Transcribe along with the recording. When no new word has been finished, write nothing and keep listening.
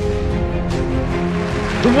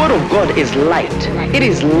The Word of God is light. It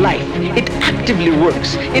is life. It actively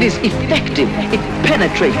works. It is effective. It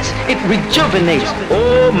penetrates. It rejuvenates.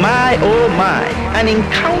 Oh my, oh my. An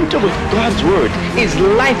encounter with God's Word is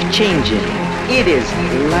life-changing. It is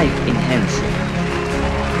life-enhancing.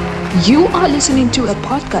 You are listening to a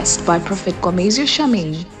podcast by Prophet Gomezyo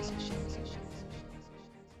Shamane.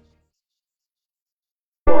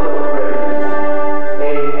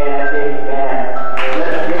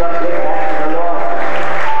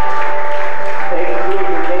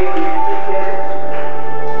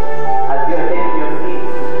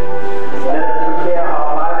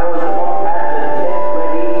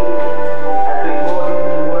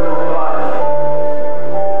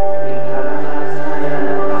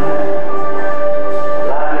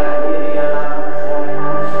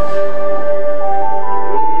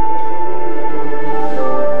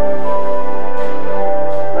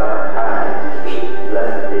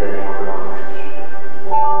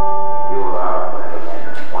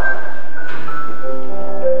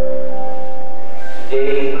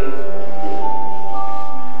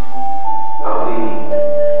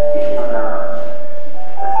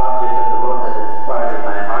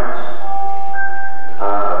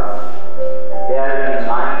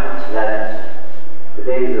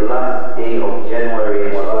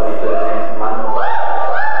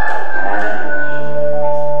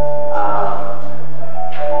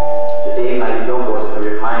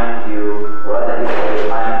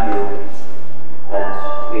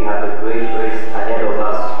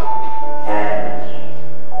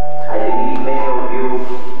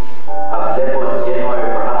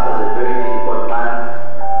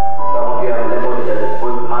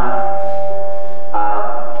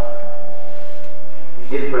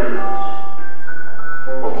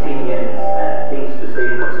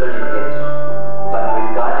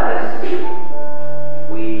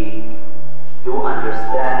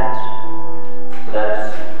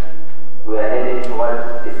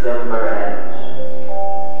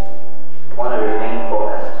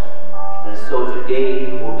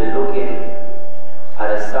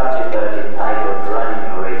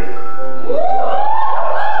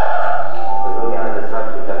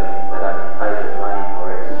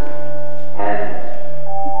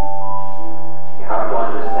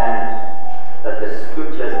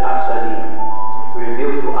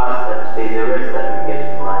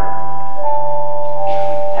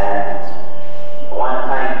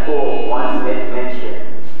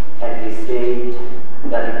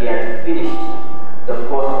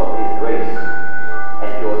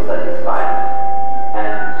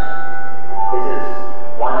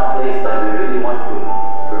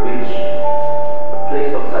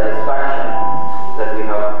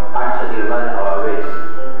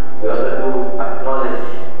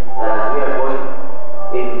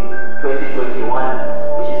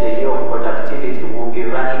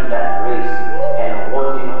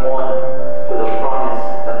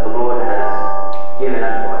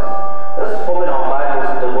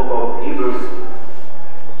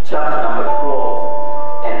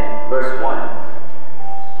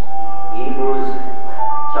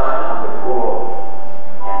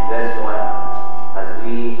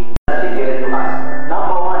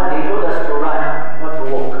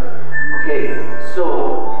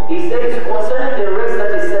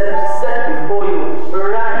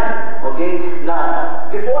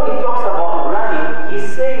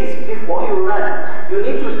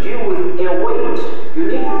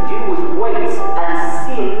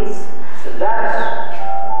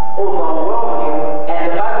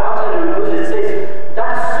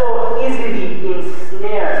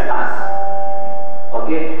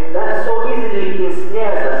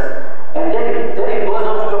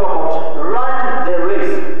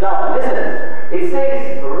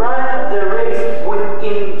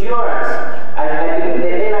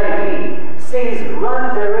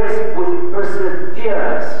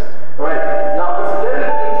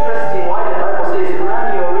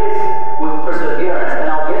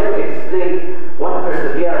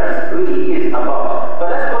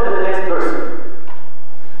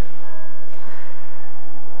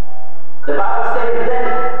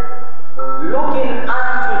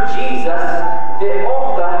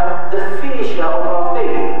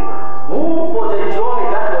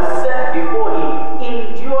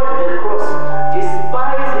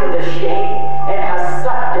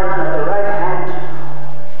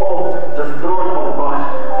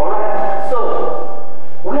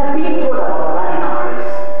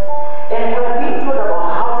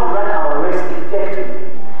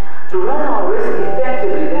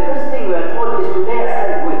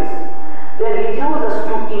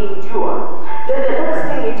 Then the next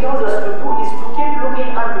thing he tells us to do is to keep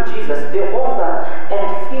looking Jesus, the author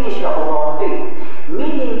and finisher of our faith.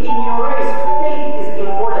 Meaning in your race, faith is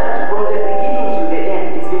important. From the beginning to the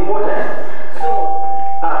end, it's important. So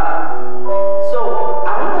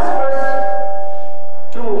I want us first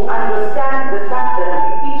to understand the fact that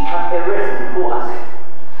we each have a race before us.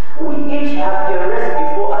 We each have a race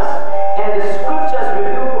before us. And the scriptures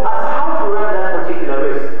reveal to us how to run that particular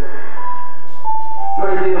race.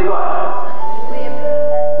 Praise be to God.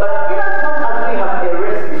 But in as much as we have a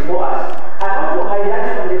race before us, I want to highlight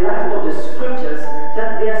from the light of the scriptures that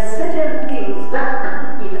there are certain things that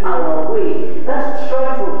come in our way that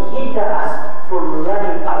try to hinder us from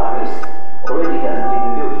running our race. Already it has been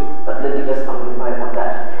revealed, but let me just amplify on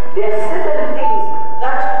that. There are certain things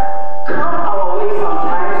that come our way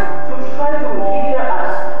sometimes to try to hinder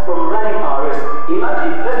us from running our race.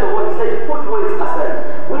 Imagine, first of all, he said, put weights aside,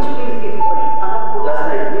 which means if weights are not put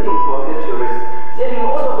aside, meaning to affect your race. Then he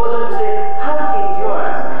also goes on to say, have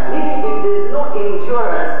endurance, meaning if there is no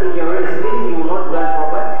endurance in your race, meaning you will not run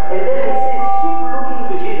properly. And then it says, keep looking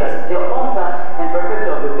to Jesus, the author and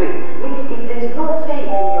perfecter of the faith. Meaning if there is no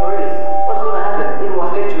faith in your race, what's going to happen? It will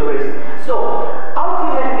affect your race. So,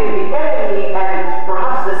 ultimately, the enemy and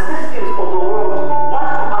perhaps the systems of the world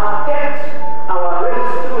want to affect our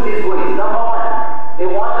race through these ways. Number one, they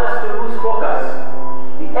want us to lose focus.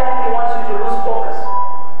 The enemy wants you to lose focus.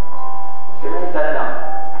 You write that down.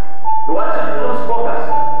 He wants you to lose focus.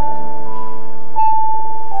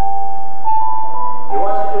 He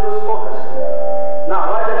wants you to lose focus. Now,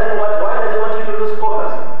 why does he want you to lose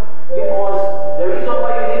focus? Because the reason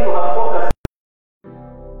why you need to have focus,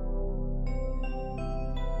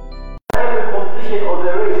 every completion of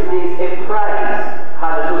the race, there is a prize.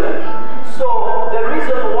 Hallelujah. So the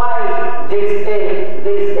reason why there is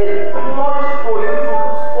a plot for you to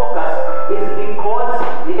lose focus is because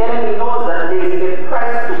the enemy knows that there is a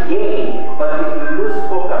price to gain, but if you lose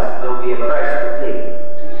focus, there will be a price to pay.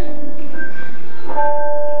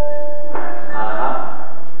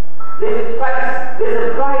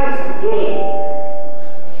 There's a price to gain.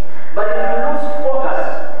 But if you lose focus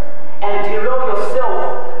and derail yourself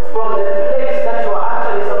from the place that you are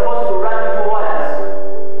actually supposed to run towards,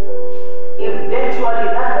 eventually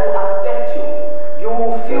that will affect you. You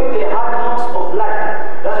will feel the hard knocks of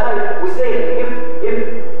life. That's why we say if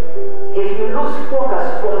you lose focus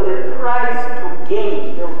from the price to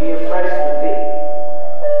gain, there will be a price to pay.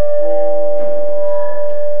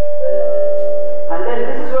 And then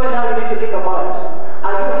this is where now you need to think about it.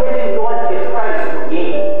 Are you heading towards a price to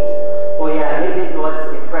gain? Or you are heading towards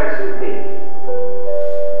a price to pay?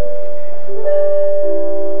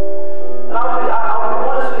 Now, I'll be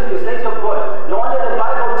honest with you, saints of God. No wonder the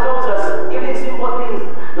Bible tells us even simple things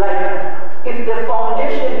like if the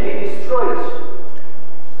foundation be destroyed,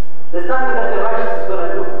 there's nothing that the righteous is going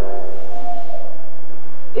to do.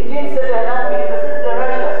 It didn't say they're not believers, it says they're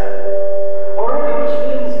righteous. Already, which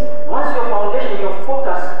means once your foundation, your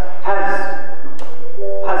focus has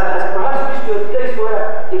perhaps reached to a place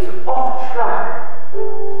where it's off track,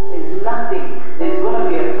 there's nothing. There's going to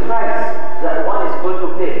be a price that one is going to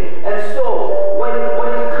pay. And so, when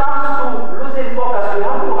it comes to losing focus, we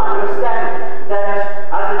have to understand that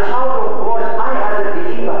as a child of God, I as a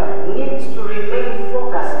believer needs to remain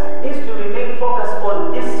focused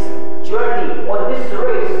on this journey, on this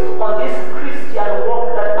race, on this Christian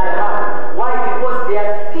walk that I have. Why? Because there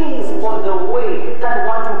are things on the way that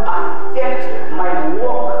want to affect my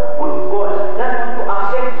walk with God, that want to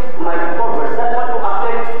affect my progress, that want to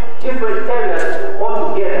affect different areas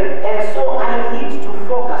altogether. And so I need to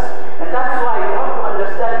focus. And that's why you have to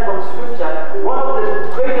understand from scripture, one of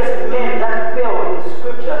the greatest men that fell in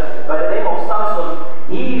scripture by the name of Samson,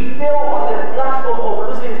 he fell on the platform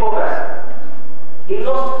of losing focus. He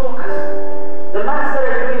lost focus. The man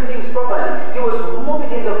started doing things properly. He was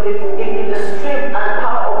moving in the strength and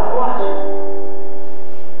power of God.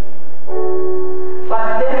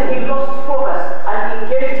 But then he lost focus and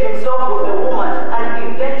engaged himself with the woman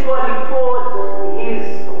and eventually told his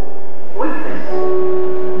weakness.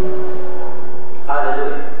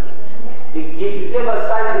 Hallelujah. He gave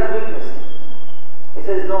aside his weakness. He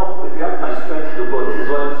says, no, if you have my strength to go, this is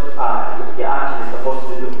what the action is supposed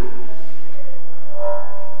to do.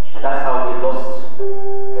 And that's how he lost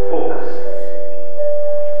focus.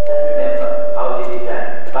 And remember, how did he die?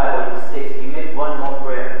 The Bible says he made one more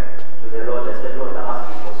prayer to the Lord and said, Lord, I'm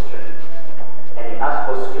asking for strength. And he asked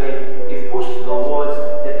for strength. He pushed towards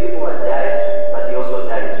the people had died, but he also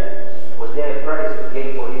died. Was there a price to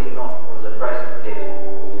gain for him? No, it was a price to pay.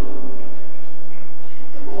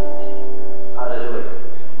 Hallelujah.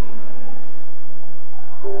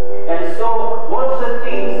 And so one of the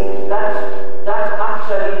things that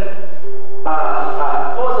actually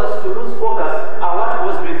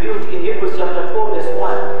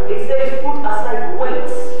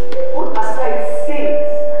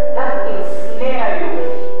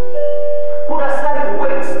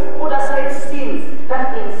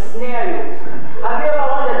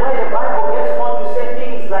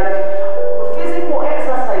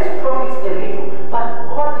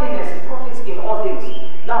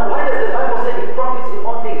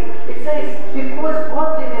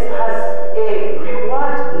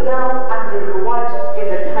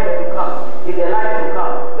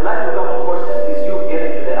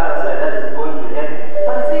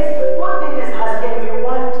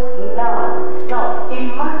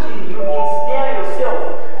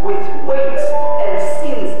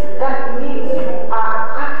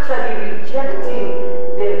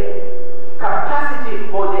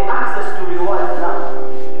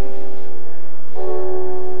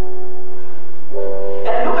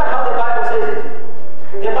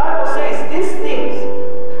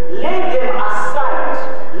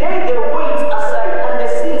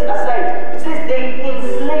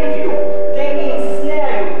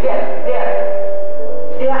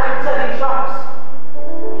actually trumps.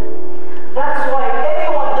 That's why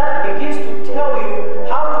anyone that begins to tell you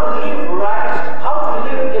how to live right, how to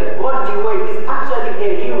live a godly way, is actually a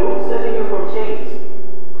hero, saving you from chains.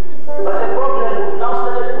 But the problem, we've now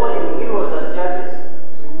started calling heroes as judges.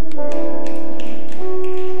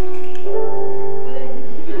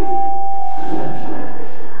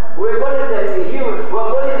 We're calling them the heroes. We're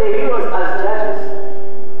calling the heroes as judges.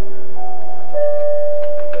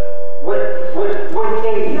 When a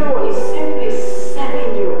hero is simply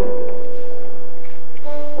saving you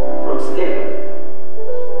from slavery.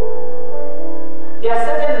 There are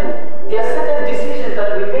certain decisions that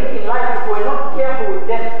we make in life. If we're not careful with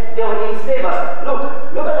them, they will enslave us. Look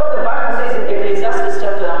at what the Bible says in Ecclesiastes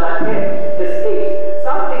chapter number 10, verse 8.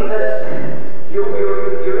 Something that you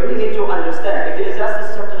really need to understand.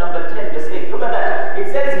 Ecclesiastes chapter number 10, verse 8. Look at that. It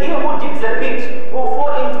says, "He who digs a pit will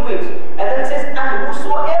fall into it." And then it says, "And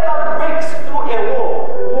whosoever breaks through a wall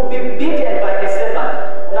will be beaten by a serpent."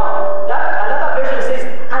 Now, that another version says,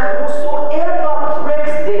 "And whosoever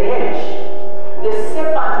breaks the hedge, the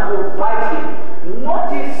serpent will bite him."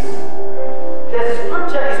 Notice, the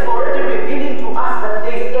scripture is already revealing to us that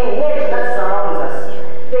there is a hedge that surrounds us.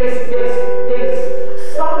 There's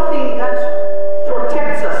something that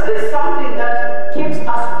protects us. There's something that keeps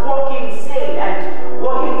us walking sane and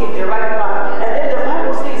walking in the right path. And then the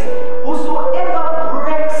Bible says, whosoever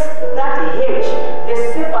breaks that hedge, the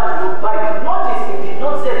serpent will bite. Notice it did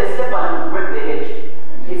not say the serpent will break the hedge.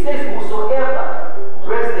 It says whosoever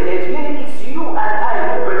breaks the hedge, meaning it's you and I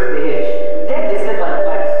who breaks the hedge. Then the serpent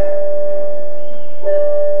bites.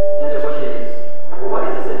 Then the question is, why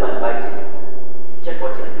is the serpent biting? Check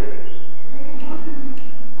what you're doing.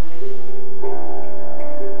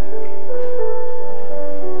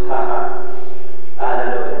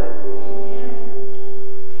 Hallelujah.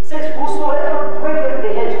 It says, whosoever breaketh the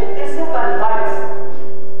hedge, the serpent bites.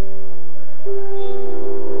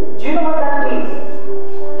 Do you know what that means?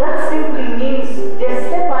 That simply means the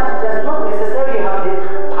serpent does not necessarily have the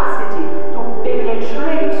capacity to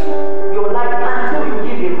penetrate your life until you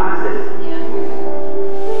give him access.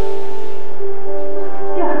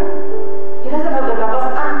 Yeah. He doesn't have the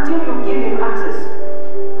capacity until you give him access.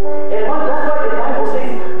 And that's why the Bible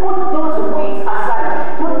says, put those weeds aside,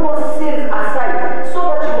 put those sins aside, so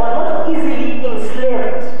that you are not easily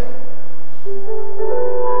enslaved.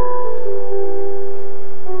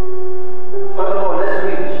 Furthermore, let's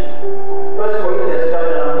read 1 Corinthians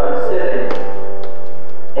chapter number 7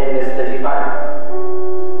 and verse 35.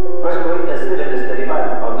 1 Corinthians 7 verse 35.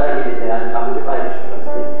 I would like it in the Amplified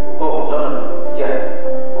translation. Oh, no. Yeah.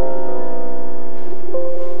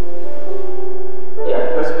 Yeah,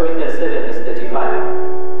 1 Corinthians 7 verse 35.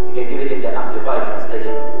 You can give it in the Amplified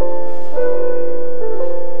translation.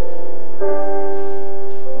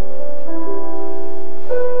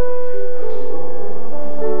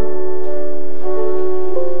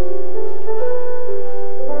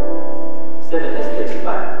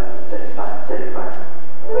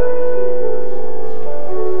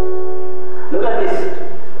 Look at this.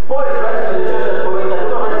 Paul is writing to the church at Corinth. Look at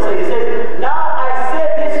what he says. He says, "Now I say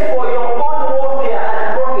this for your own warfare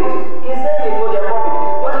and profit." He's saying it for their profit.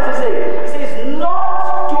 What does he say? He says,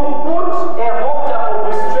 "Not to put a halter of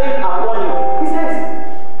restraint upon you." He says,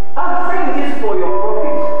 "I'm saying this for your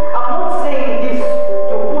profit. I'm not saying this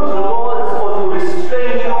to put laws or to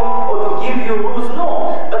restrain you or to give you rules. No."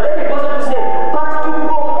 But then he goes on to say, "But to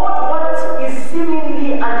promote what is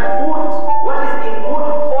seemingly and good, what is in good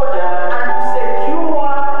order, and to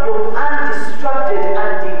secure your undistracted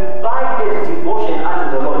and divided devotion unto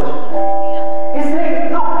the Lord." He's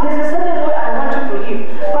saying, look, there's a certain way I want you to live,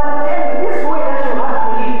 but then this way that you have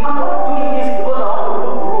to live, I'm not doing this because I want to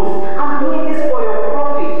put rules. I'm doing this for your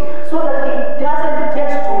profit, so that it doesn't get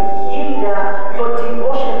to hinder your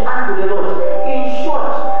devotion unto the Lord. In short,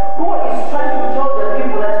 Paul is trying to tell the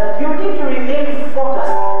people that you need to remain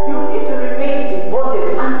focused. You need to remain devoted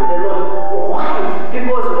unto the Lord. Why?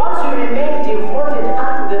 Because once you remain devoted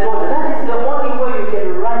unto the Lord, that is the only way you can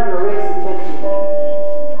run your race effectively.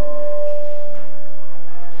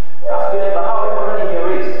 Ask your neighbor, how are you running your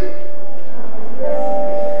race?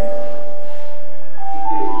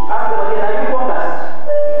 Ask them again, are you focused?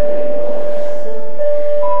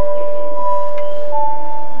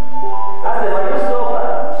 Ask them, are you sober?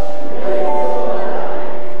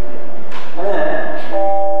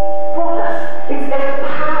 Focus. It's a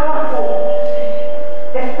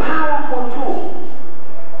powerful tool.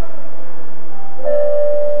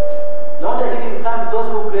 No wonder even those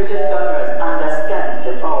who created cameras understand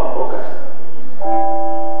the power of focus.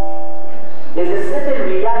 There's a certain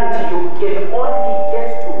reality you can only get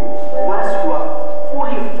to once you are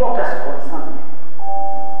fully focused on something.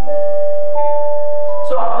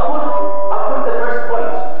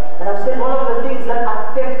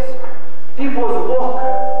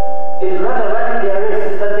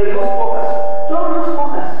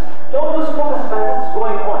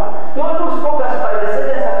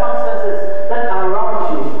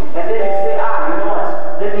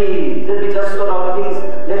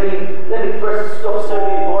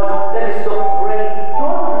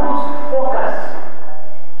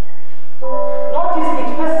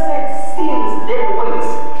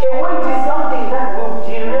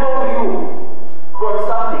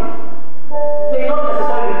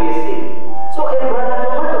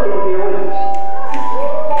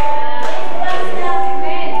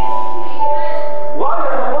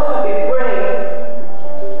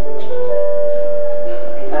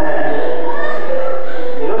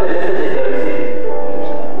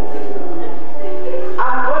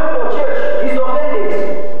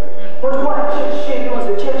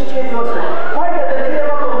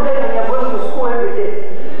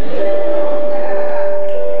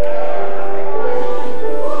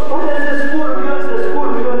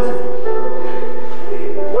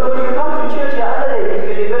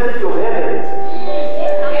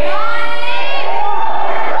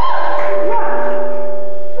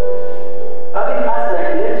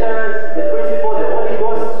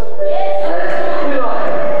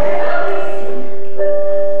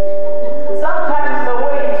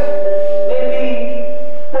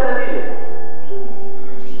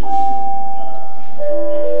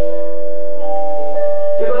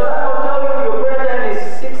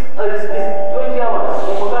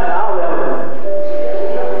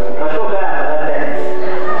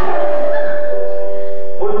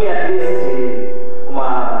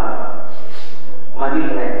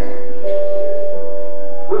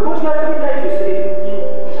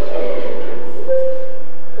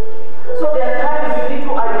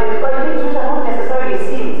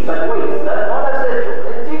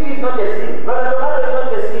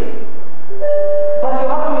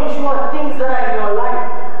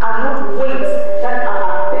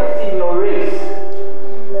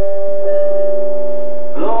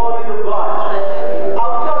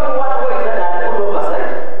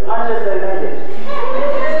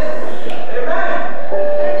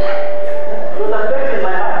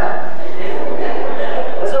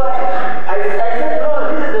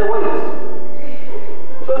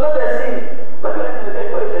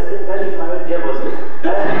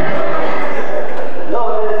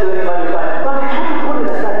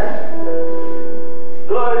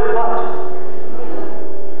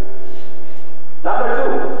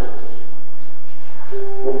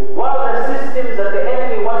 systems that the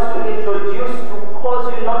enemy wants to introduce to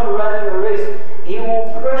cause you not to run your race, he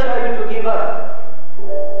will pressure you to give up.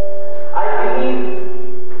 I believe,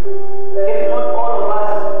 if not all of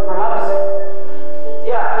us, perhaps,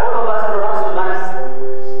 all of us perhaps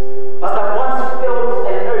must have once felt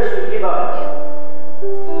an urge to give up.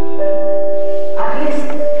 At least,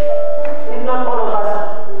 if not all of us,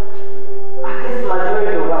 at least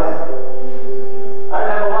majority of us. I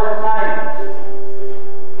remember one time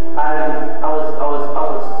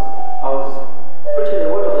I was preaching the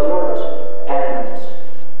word of the Lord, and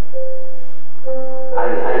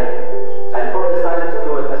I prophesied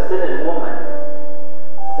to a certain woman, a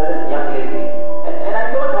certain young lady, and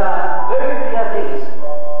I told her very clear things.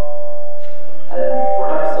 And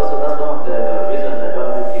perhaps also that's one of the reasons I don't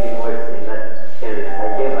like giving words in that area.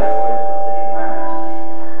 I gave my word concerning marriage.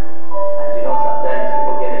 And sometimes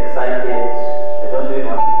people get excited, they don't really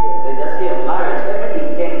want to hear. They just hear marriage,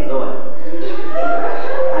 everything gangs on.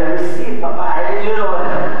 I received Papa, I didn't know.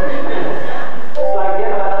 So I gave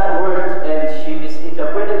her that word, and she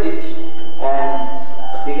misinterpreted it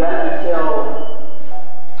and began to tell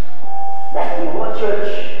that in one church,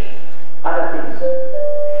 other things.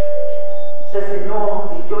 Says, no,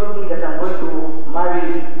 he told me that I'm going to marry.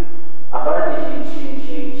 Apparently,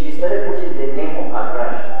 she started putting the name of her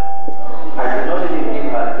crush. I did not even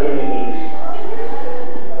give her any name.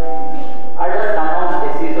 I just announced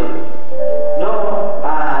the season. No,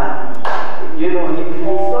 he told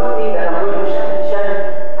me that I'm going to shine.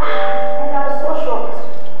 And I was so shocked.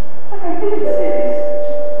 But I didn't say this.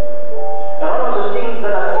 And one of the things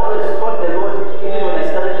that I've always taught the Lord, even when I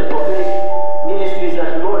started the prophetic ministry, is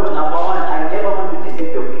that, Lord, number one, I never want to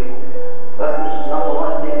deceive your people. That's the number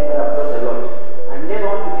one thing that I've taught the Lord. I never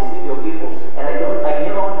want to deceive your people, and I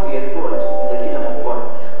never want to be a fraud in the kingdom of God.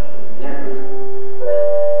 Never.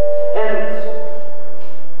 And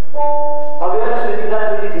I'll be honest with you, that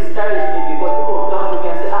really discouraged me, because people will come to me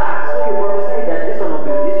and say, so you prophesied that this one will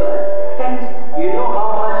be this one. And you know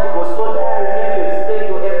how much it was so tiring trying to explain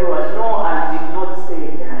to everyone. No, I did not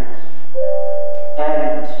say that.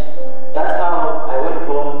 And that's how I went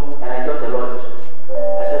home and I told the Lord.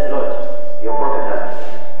 I said, Lord, your prophet has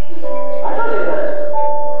me. I told him that.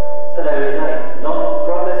 Said I resign. No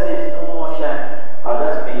prophecies, no more shine. I'll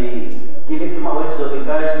just be giving my words of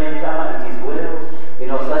encouragement. It is well.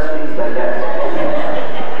 Such things like that.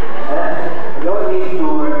 No need to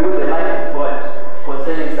review the mind of God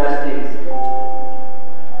concerning such things.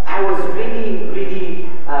 I was really, really,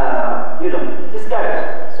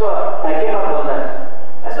 discouraged. So I gave up on that.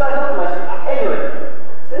 And so I thought to myself, anyway,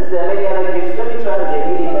 since there are many other gifts, let me try the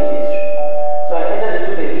healing ministry. So I entered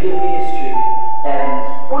into the healing ministry and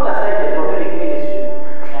put aside the prophetic ministry.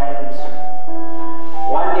 And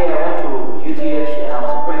one day I went to UTH and I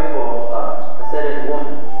was praying for a certain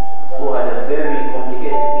woman who had a very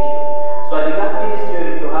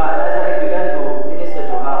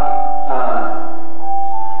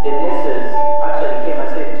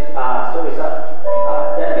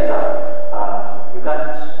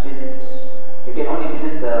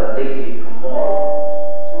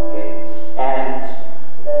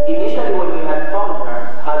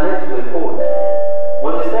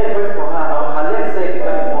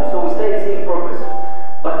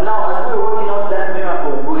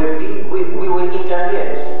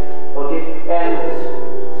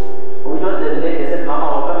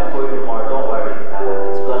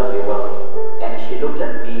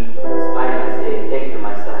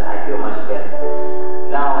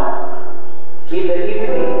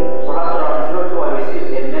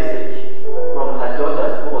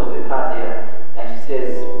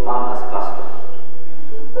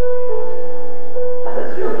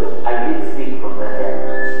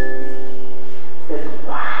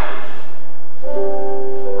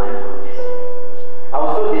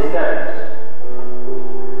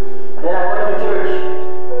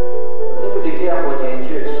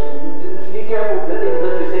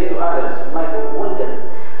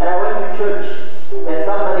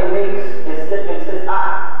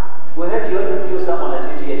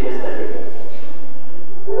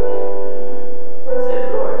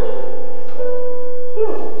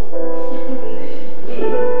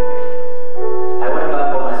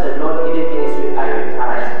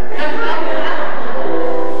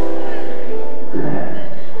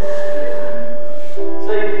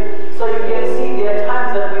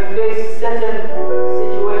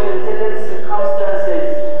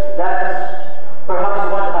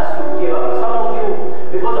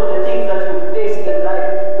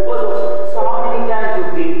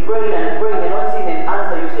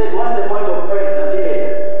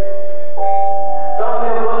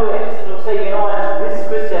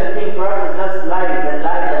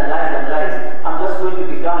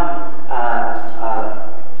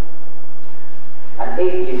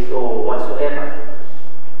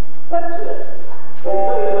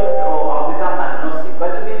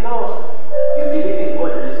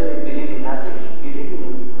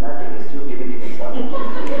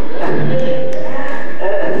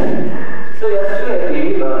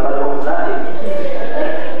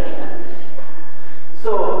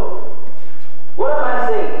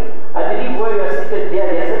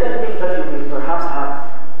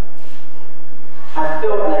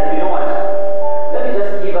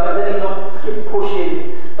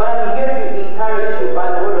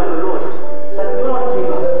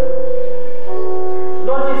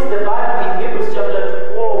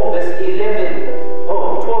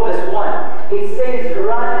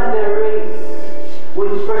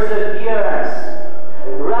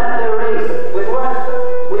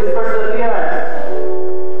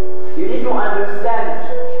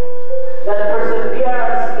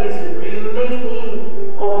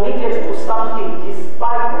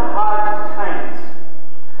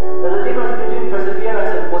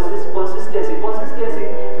consistency. Consistency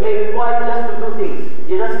may require just to do things.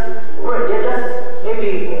 You just pray. You just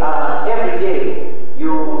maybe every day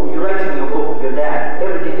you're writing your book, your diary.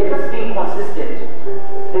 Every day you're just being consistent.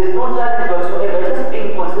 There's no challenge whatsoever. You're just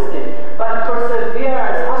being consistent. But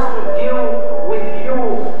perseverance has to deal with you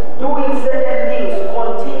doing certain things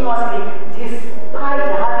continuously despite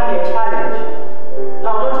having a challenge.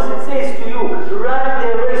 Now notice it says to you, run the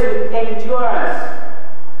race with endurance.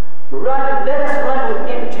 Let us run with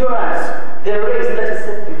endurance the race that is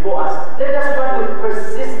set before us. Let us run with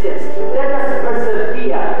persistence. Let us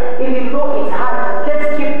persevere. Even though it's hard,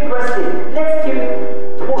 let's keep pressing. Let's keep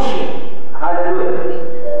pushing. Hallelujah.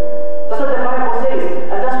 That's what the Bible says.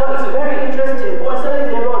 And that's why it's very interesting. Concerning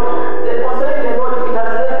the Lord, the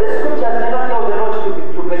scriptures never tell the Lord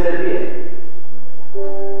to persevere.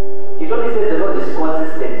 It only says the Lord is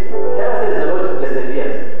consistent. It never says the Lord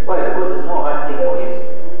perseveres. Why? Because there's no hard thing for him.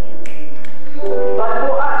 But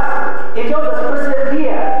for us, it tells us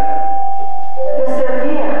persevere.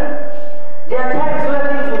 Persevere. There are times where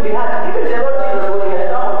things will be hard. Even the Lord Jesus, when he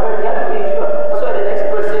had down on earth, he had to be endure. That's why the next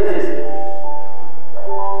verse says this.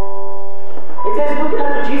 It says, looking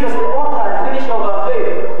unto Jesus, the author and finisher of our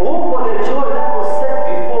faith, who for the joy that was set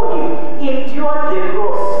before him, endured the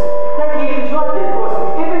cross. Like he endured the cross,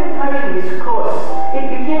 even carrying his cross. It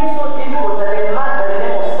became so difficult that a man by the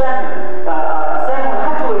name of Simon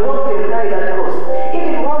had to walk and carry that cross.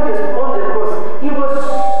 Even while he was on the cross, he was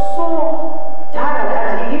so tired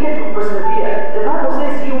and he needed to persevere. The Bible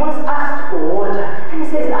says he once asked for water. And he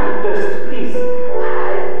says, I thirst, please.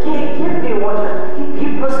 Give me water. He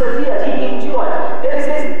persevered, he endured. Then he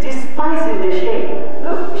says, despising the shame.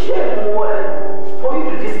 Look, shame, for you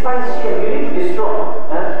to despise shame, you need to be strong.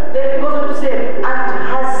 Then he goes on to say, and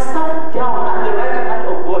has sat down at the right hand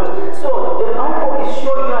of God. So the Bible is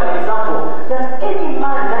showing you an example that any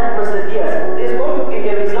man that perseveres, there's going to be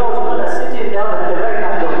a result not as sitting down at the right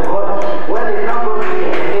hand of God when they come to be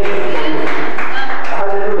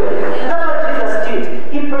hallelujah. That's what Jesus did.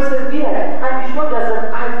 He persevered and he showed us that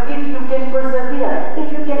if you can persevere, if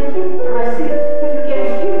you can keep pressing, if you can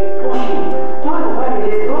keep pushing, don't worry,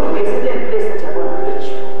 there's going to be a certain place that you're going to reach.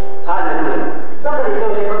 Hallelujah. Somebody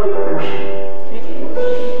tell me, keep pushing.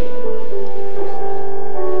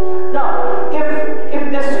 Now, if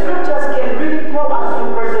the scriptures can really tell us to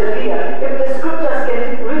persevere, if the scriptures can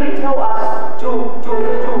really tell us to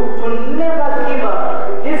never give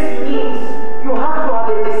up, this means you have to have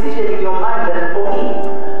a decision in your mind that for me,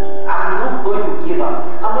 I'm not going to give up.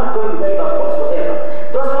 I'm not going to give up whatsoever.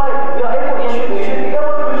 That's why you should be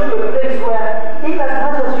able to reach to a place where, in as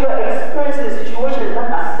much as you are experiencing situations that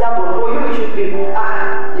are stubborn, for you should be,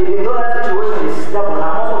 even though that situation is stubborn,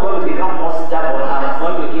 I'm also going to become more stubborn. I'm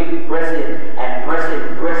going to keep pressing and pressing.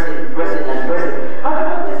 Have you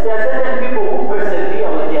noticed there are certain people who persevere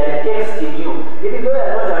when they are texting you? Even though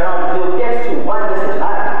you're not around, they'll text you one message, hi.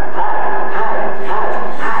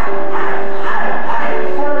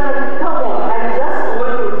 Come on, I just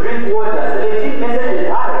want to drink water. 17 messages,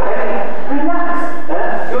 hi. Relax.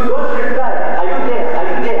 You don't reply. Are you there? Like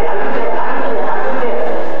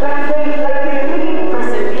they really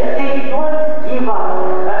persevere. They don't give up.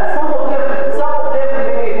 Some of them,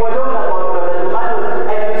 if we're talking about tomatoes,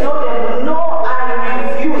 and you tell them, no, I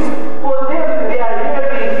refuse. For them, they are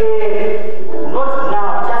hearing not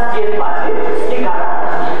now.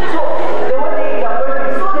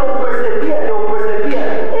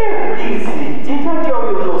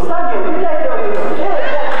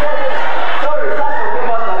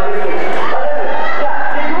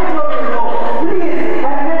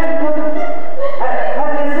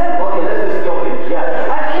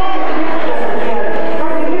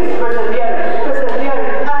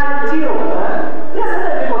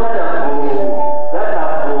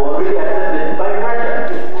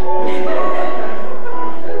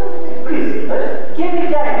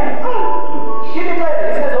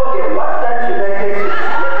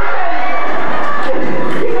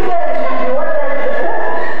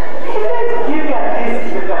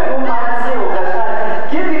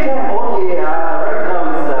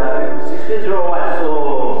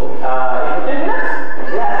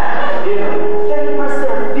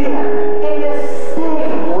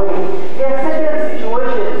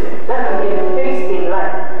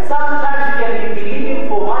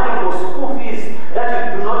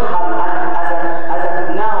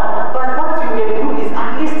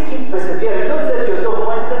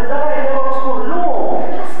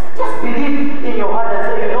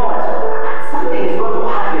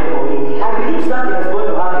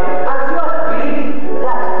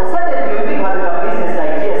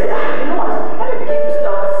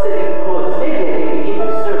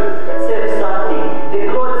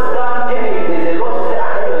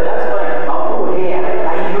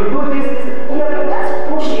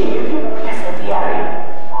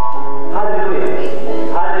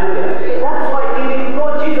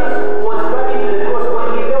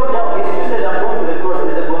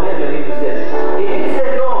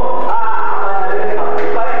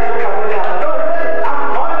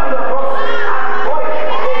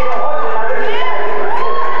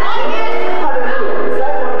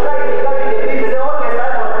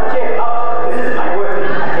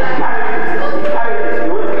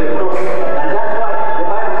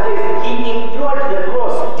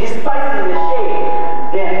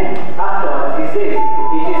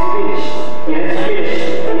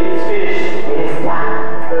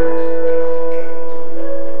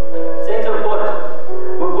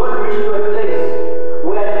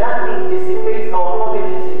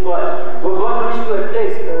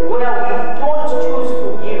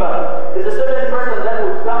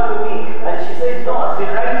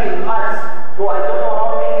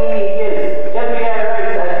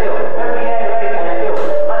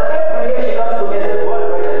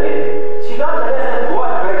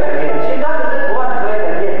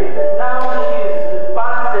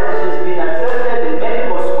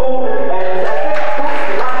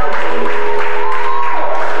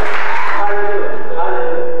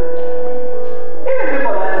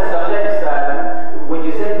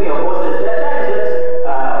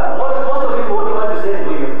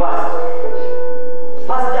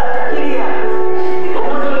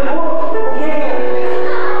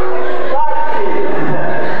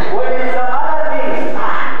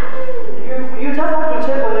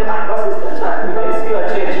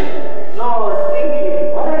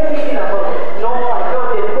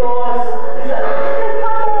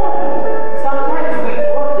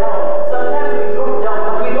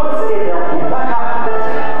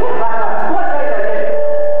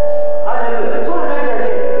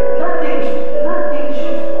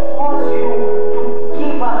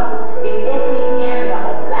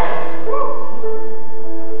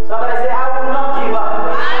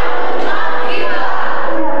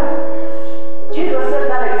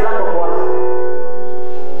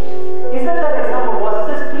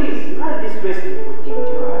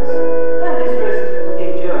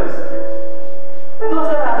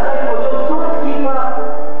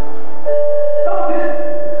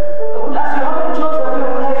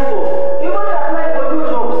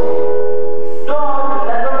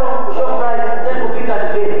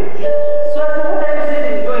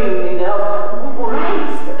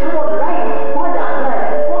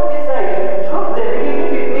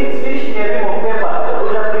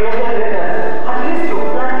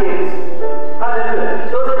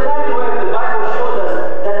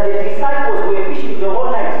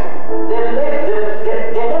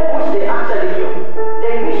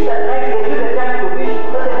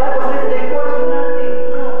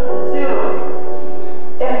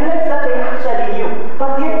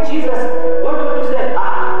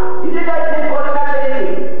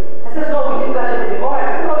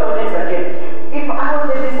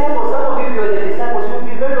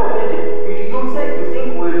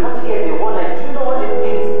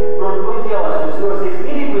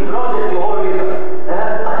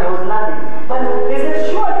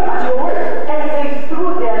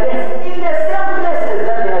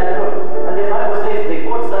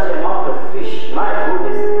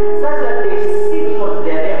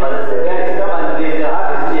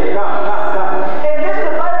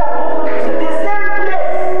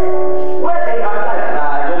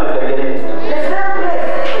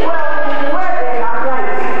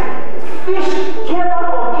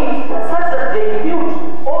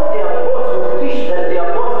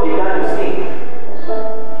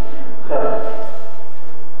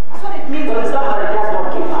 That's what it means when somebody does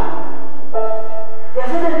not give up. There are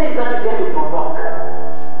certain things that you get to provoke.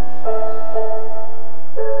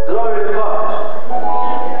 Glory to God.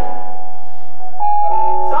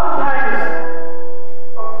 Sometimes,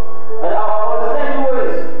 and I was saying two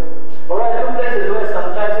ways, or two places where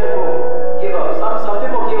sometimes people give up. Some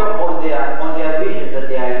people give up on their visions and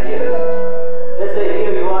their ideas. Let's say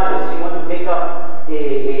here you are, you want to make up a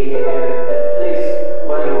place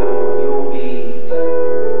where you will be,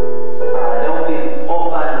 there will be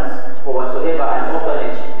orphans or whatsoever, an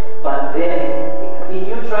orphanage. But then, in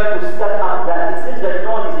you trying to start up that, it seems that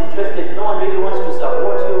no one is interested, no one really wants to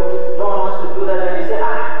support you, no one wants to do that, and you say,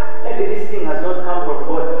 maybe this thing has not come from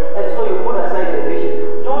God. And so you put aside the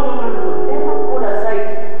vision. No. Never put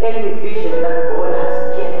aside any vision that God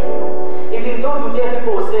has given you. Even though you hear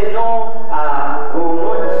people say, no, we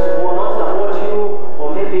will not support you, or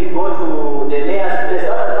maybe go to the mayor's place.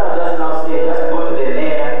 Just now say, just go to the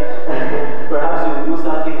mayor. Perhaps he will do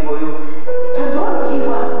something for you. Don't give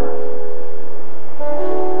up.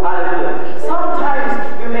 Hallelujah. Sometimes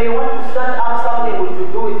you may want to start up something which you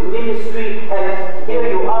do with ministry, and here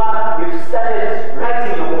you are, you've started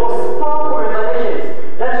writing your most powerful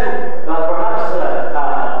revelations that you perhaps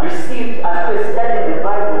received as you were studying the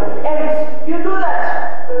Bible. And you do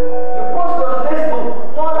that. You post on Facebook,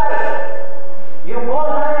 more like you go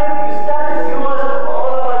live, you start viewers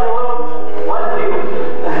all over the world. One view.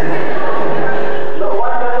 No,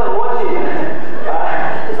 one person watching.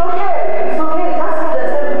 It's okay. That's not the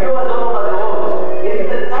same viewers all over the world. If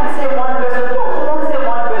that same one person, that same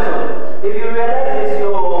one person, if you realize it's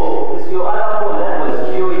your other phone that was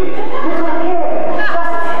viewing it, it's okay.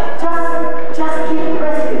 Just keep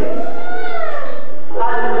pressing.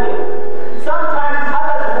 Hallelujah. Sometimes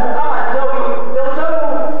others will come and tell you, they'll tell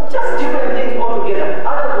you just different things altogether.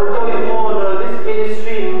 Others will tell you, no, this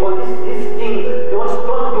ministry or this thing, don't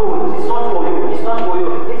do it. It's not for you. It's not for you.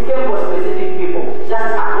 It came for specific people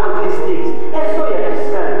that avoid these things. And so you're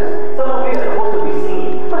discouraged. Some of you are supposed to be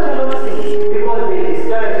singing, but you're not singing because they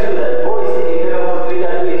discourage you that voice singing, you don't want to do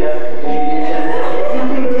that. You've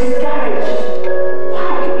been discouraged.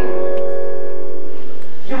 Why?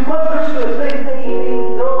 You've got to reach to a place that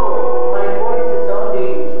even though my voice is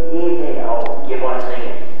sounding, I'll keep on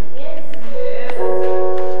singing.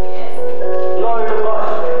 Glory to God.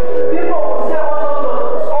 People will say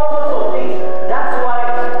all sorts of things. That's why,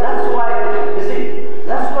 you see,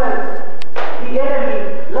 that's why the enemy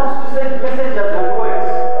loves to send messengers with words.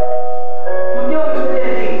 To tell you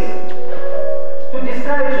certain things. To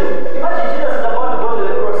discourage you. Imagine Jesus is about to go to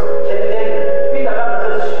the cross, and then Peter comes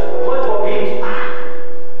and says, God forbid.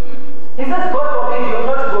 He says, God forbid, you're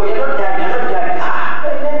not go, you're not dying.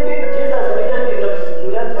 And then Jesus immediately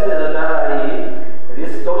says that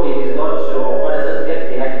this story is not true. God says, get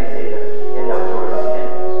behind me, Satan. Get out of your sin.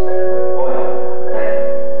 Oil.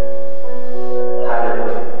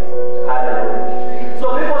 Hallelujah. So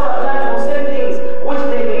people sometimes will say things which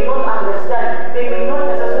they may not understand. They may not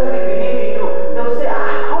necessarily believe in you. They'll say,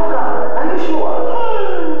 how come? Are you sure?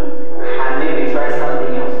 And maybe try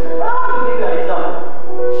something else. To give you an example.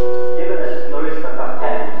 Even as Norris can come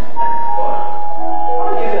and God.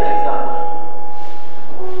 I'll give you an example.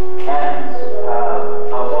 And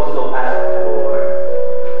I'll also ask for,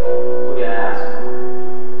 who can I ask?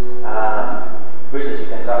 Bridget, you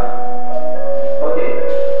can come. Okay.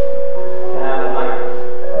 Can I have a mic?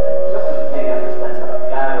 Just to make you understand something.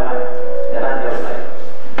 Can I have a mic? Can I have your mic?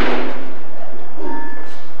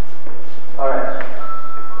 Alright.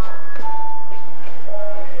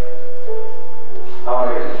 How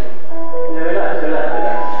are you? Relax.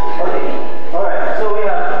 Okay. Alright. So we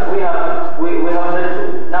have the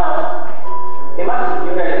two. Now, imagine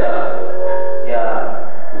you guys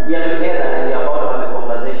you're together and you're about to have a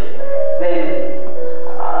conversation. Then,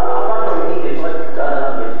 apart from English, what other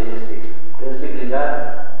language do you speak? Do you speak Lingala?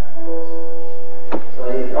 So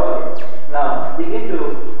okay. Now, begin to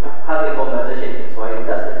have a conversation in Swahili.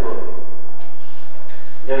 That's the two.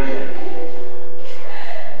 Join me.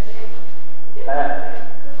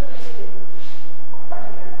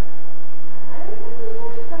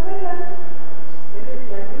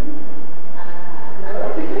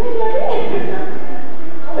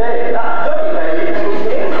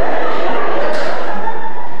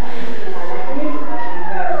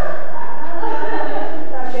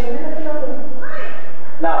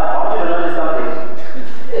 Now, I want you to notice something.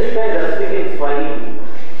 You guys are speaking Swahili,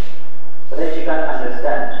 but then she can't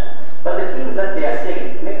understand. But the things that they are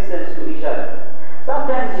saying make sense to each other.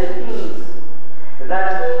 Sometimes the things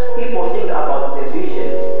that people think about the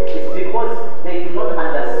vision is because they do not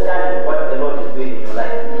understand what the Lord is doing in your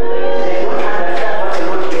life. They don't understand what the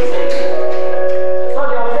Lord is saying. So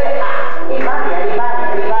they'll say,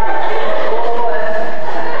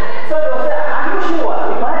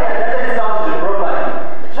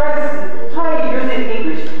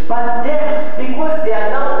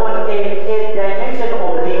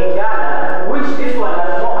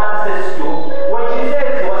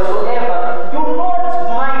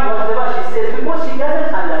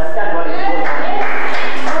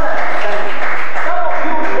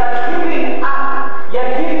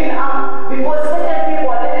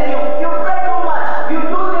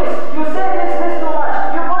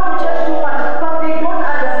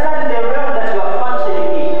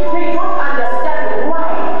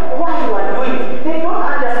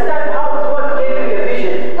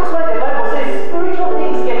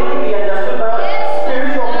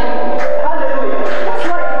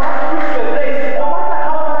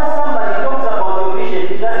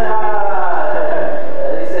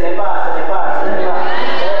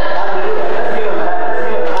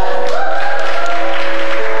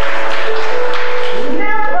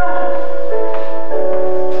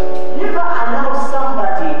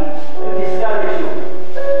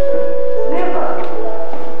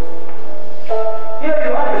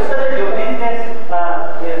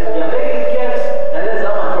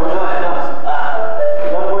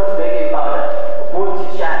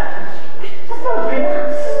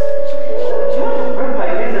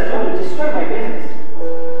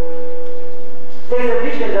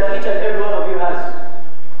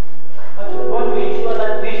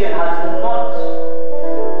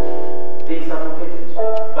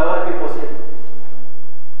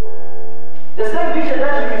 same vision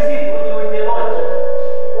that you received when you were in the Lord.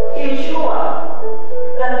 Ensure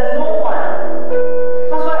that no one.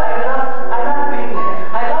 That's why I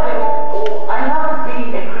love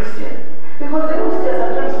being a Christian. Because the Christian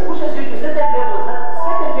sometimes pushes you to certain levels that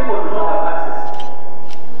certain people do not have access.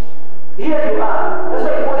 Here you are. That's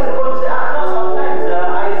why boys are going to say, no, sometimes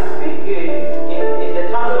I speak in the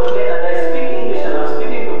tongue of men and I speak English and I'm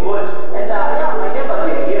speaking to God. And yeah, my neighbor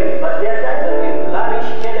can hear me. But there are times I can lavish,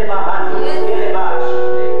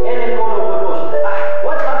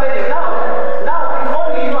 what's happening now? Now it's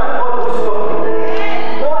only you and God who's talking.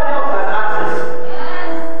 No one else has access.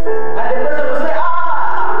 And the person will say,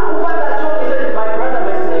 who wants that job? He said, my brother,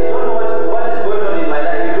 my sister, you don't know what is going on in my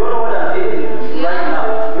life. You don't know what I'm dealing with right now.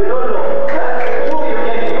 You don't know. You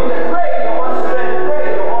can pray in your own strength, pray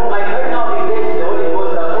in your own mind. Right now, engage in the Holy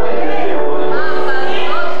Ghost. I'm moving in the Spirit of Holy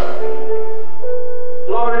Ghost.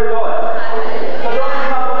 Glory to God. So don't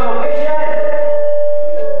give up on your vision.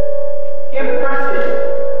 Keep pressing.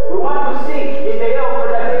 We want to see in the year of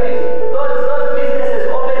productivity those businesses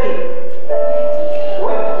opening.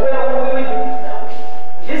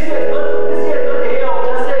 This year is not the year of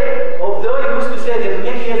just saying of the way you used to say them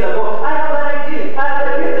many years ago. I have an idea. I have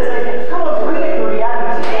a business idea. Come on, bring it to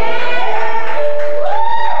reality.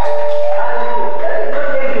 And not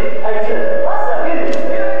every idea. What's the business?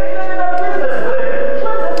 Business brain.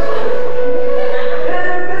 What's the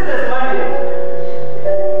business minded?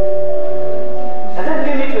 And then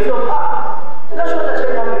you meet yourself, that's what I said.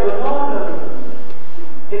 No.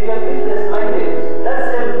 If you're business minded, that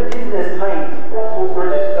same business mind will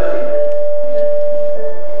produce nothing.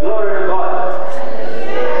 Glory to God.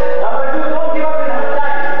 Number two, don't give up in hard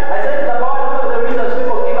times. I said one of the reasons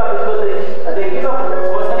people give up is because they give up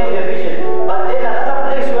concerning their vision. But then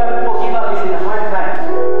another place where people give up is in hard times.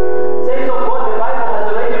 Saints of God, the Bible has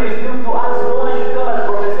already revealed to us, no one should come and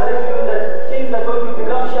prophesy to you that things are going to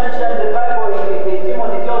become sunshine. The Bible in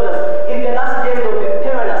Timothy tells us, in the last days there will be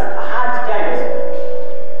perilous, hard times.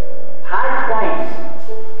 Hard times.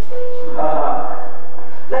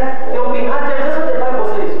 Like there will be hard times, that's what the Bible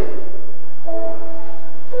says.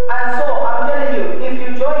 And so I'm telling you, if you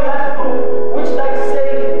join that group, which like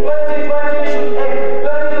say 2020 should end,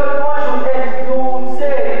 2021 should end, you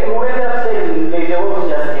say, you end up saying, may the world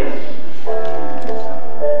just end.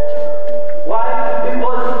 Why?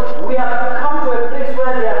 Because we have come to a place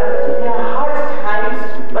where there are hard times,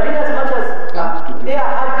 but in as much as there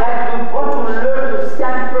are hard times, we've got to learn to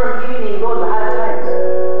stand firm even in those hard times.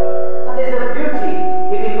 And there's a beauty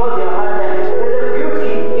even though there are hard times. There's a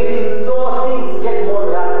beauty even though things get more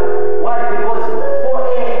dark. Why? Because for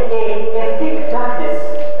a thick darkness,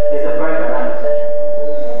 there's a brighter light.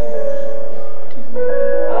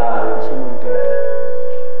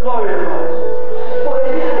 Glory to God. For a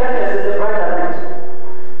thick darkness, there's a brighter light.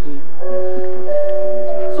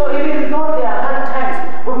 So even though there are hard times,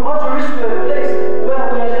 we've got to reach to a place where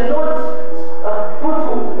we are not put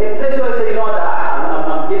to a place where we say, you know what,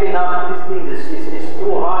 I'm giving up, this thing is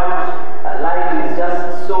too hard, life is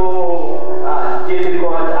just so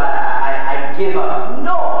difficult, I give up.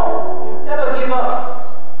 No! Never give up.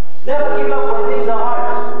 Never give up when things are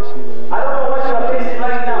hard. I don't know what you are facing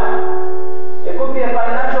right now. It could be a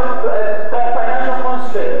financial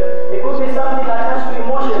constraint. It could be something attached to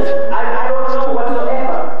emotions. I don't know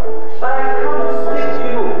whatsoever. But I come to speak to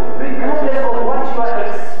you, regardless of what you are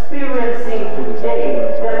experiencing today.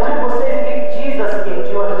 The Bible says if Jesus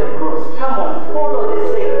endured the cross, come on, follow the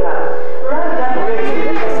same path. Run that race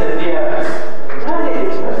with perseverance. Run it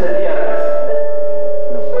with perseverance.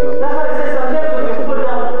 That's why it says sometimes when you fall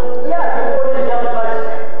down, you fall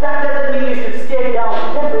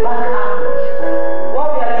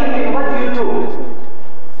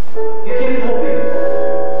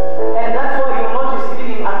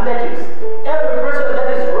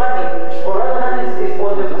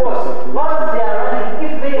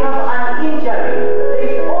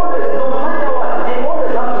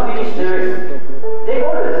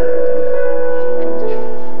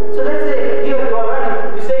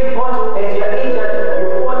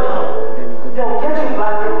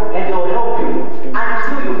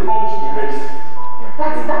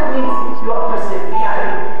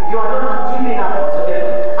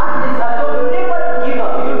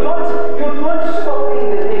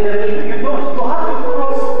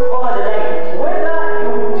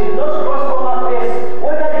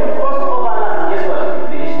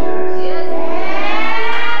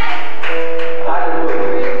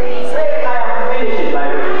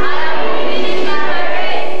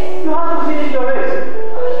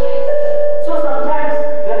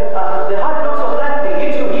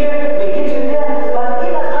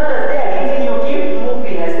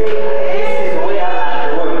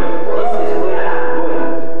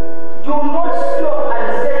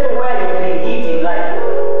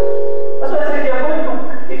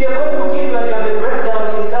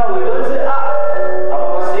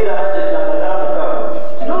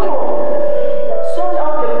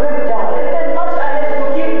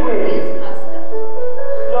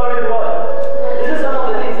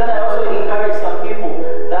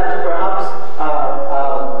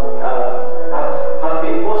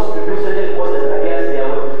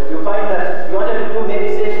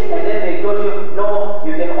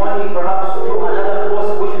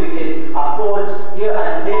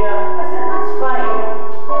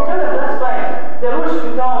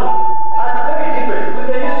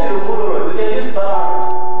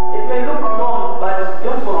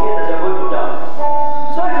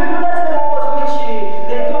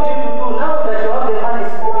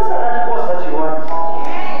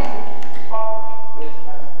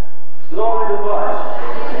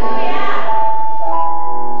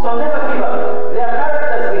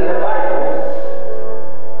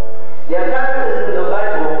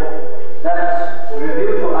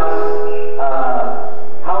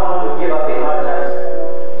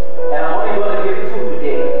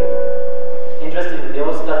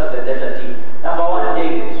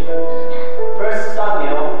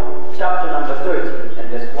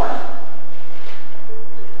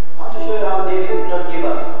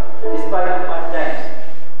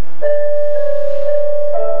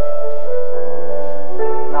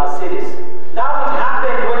say this. Now it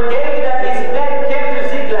happened when David and his men came to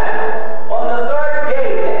Ziklag. On the third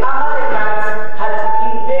day, the Amalekites had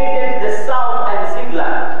invaded the south and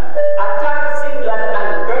Ziklag, attacked Ziklag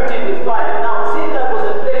and burnt it with fire. Now Ziklag was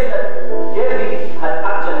a place that David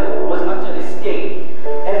was actually staying.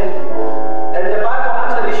 And the Bible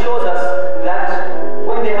actually shows us that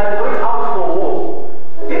when they had went out for war,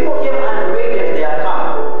 people came and raided their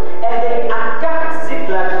camp. And they attacked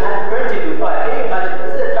Ziklag and burnt it with fire. Can you imagine?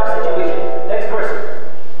 This is a tough situation. Next verse.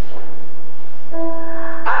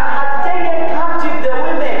 And had taken captive the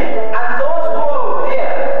women and those who were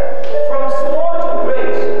there, from small to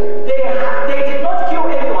great. They did not kill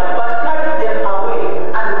anyone, but carried them away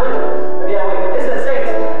and went their way. Listen,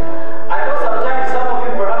 saints. I know sometimes some of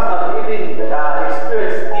you perhaps have even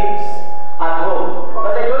experienced thieves at home,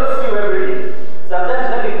 but they don't steal everything. Sometimes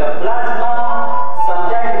maybe the plasma,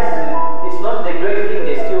 sometimes it's not the great thing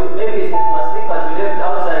they steal. Maybe it's my slippers you left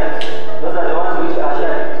outside. Those are the ones which are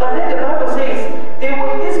shining. But then the Bible says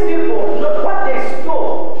these people, not what they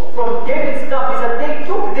stole from David's camp, is that they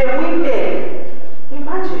took the women.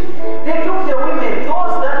 Imagine. They took the women,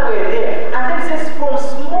 those that were there, and then it says from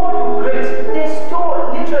small to great. They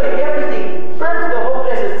stole literally everything, burned the whole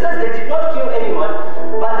place. It says they did not kill anyone,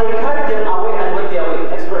 but they carried them away and went their way.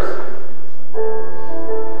 Next verse.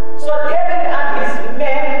 So David and his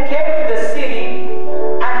men came to the city,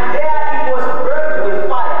 and there it was burned with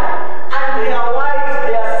fire, and their wives,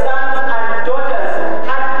 their sons and daughters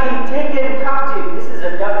had been taken captive. This is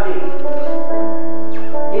a dark thing.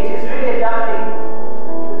 It is really a dark thing.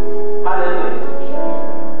 Hallelujah.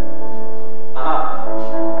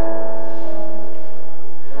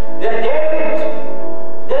 Then David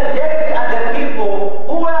and the people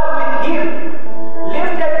who were with him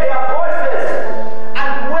lifted their voices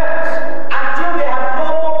and wept until they had no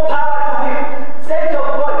more power to weep. Saints of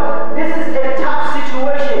God, this is a tough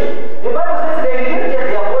situation. The Bible says they lifted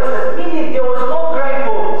their voices, meaning there was no crying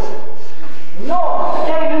for. No,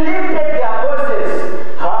 they lifted their voices.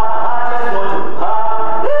 Just want to.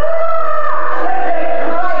 Then they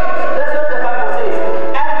cried. That's what the Bible says.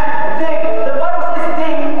 And the Bible says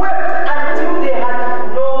they wept until they had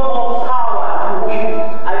no more power to weep.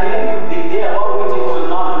 I believe you've been there while waiting for your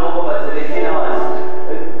mom to knock over 17 hours.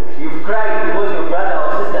 You've cried because your brother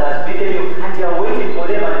or sister has beaten you, and you are waiting for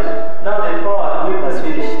them, and now the power to weep has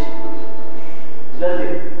finished. That's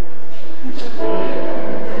it.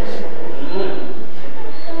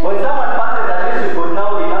 When someone passes at least you could now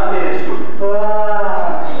be happy too. But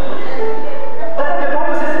then the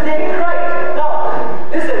Bible says they cried. Now,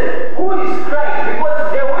 listen, who is crying? Because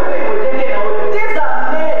the women were taken away. These are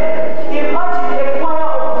men. Imagine a choir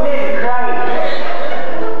of men crying.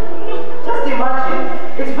 Just imagine.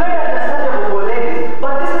 It's very understandable for ladies,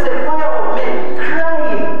 but this is a choir of men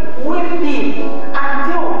crying, weeping,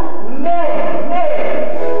 until men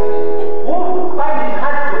who find it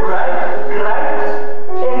hard to cry, cried,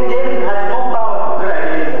 and then had no power to cry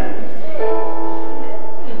anymore.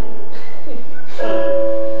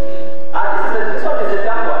 This one is a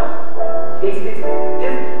tough one. These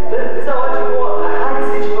are what you call a hard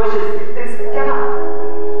situation. It's tough.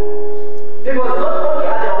 Because not only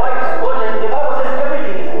are their wives golden, the Bible says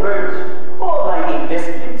everything is burnt. All my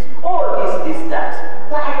investments, all this, that.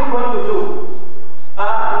 What are you going to do?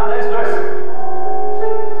 Next verse.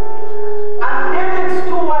 And David's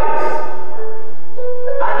two wives,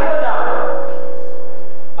 Ahinoam.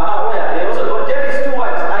 Where? They also got David's two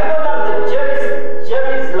wives, Ahinoam the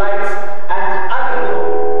Jezreelite and Ahinoam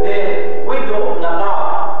the widow of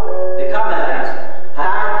Nabal.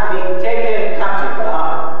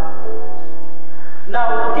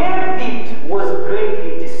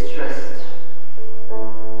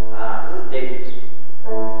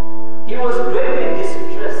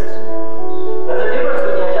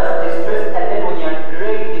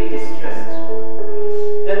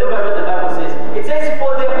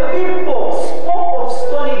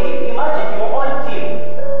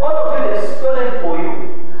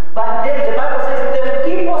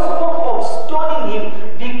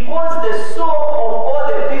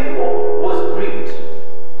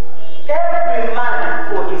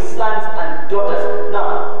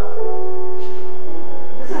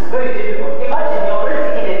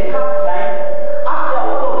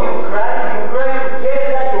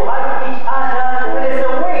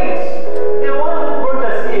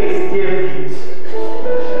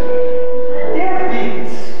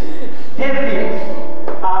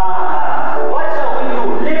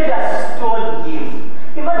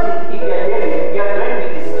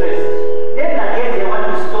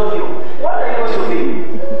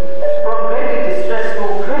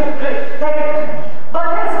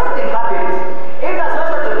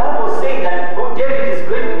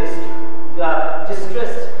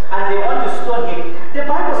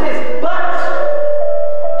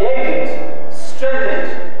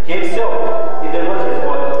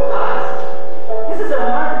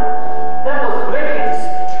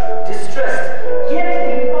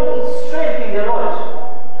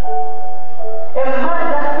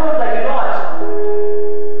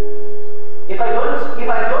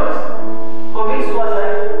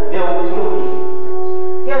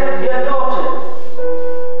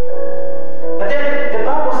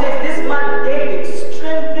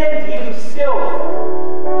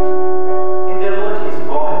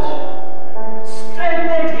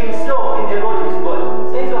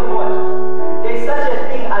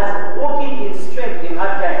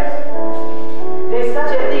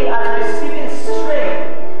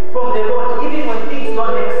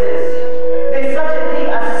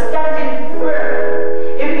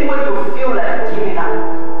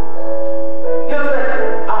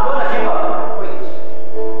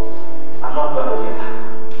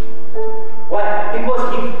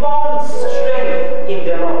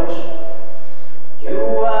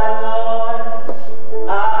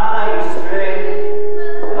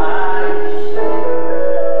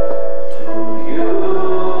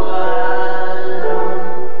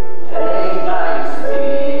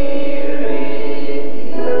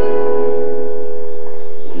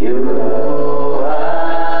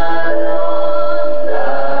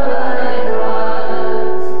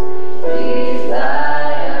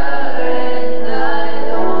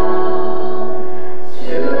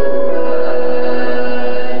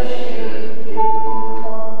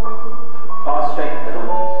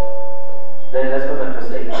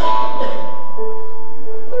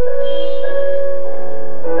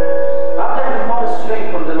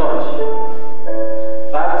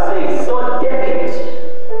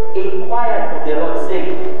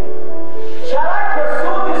 saying, shall I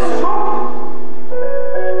pursue this troop?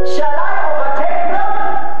 Shall I overtake them?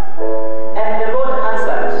 And the Lord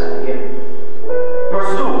answered him,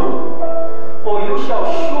 pursue, for you shall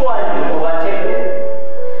surely overtake them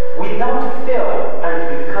without fail and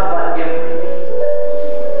recover everything.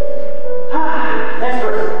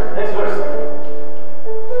 Next verse.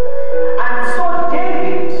 And so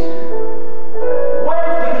David went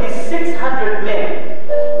with his 600 men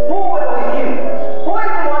who were with him, who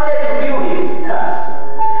even wanted to view him.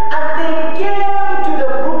 And they came to the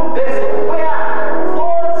brook Gomezyo where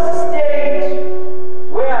those stayed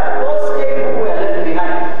who were left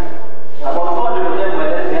behind. About 200 of them were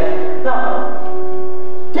left behind. Now,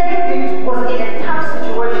 David was in a tough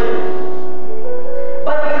situation.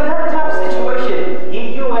 But in that tough situation, he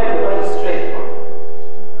knew where to find strength from.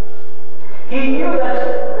 He knew that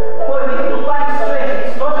for him to find strength,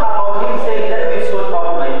 it's not about him saying, let me sort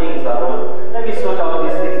out my things alone. Let me sort out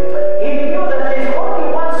these things. He knew that there's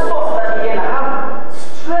only one source that he can have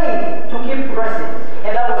strength to keep pressing,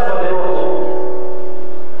 and that was from the Lord.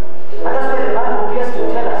 And that's why the Bible begins to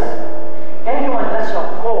tell us, anyone that shall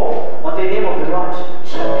call on the name of the Lord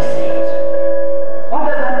shall be saved. What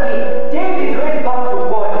does that mean? David went back to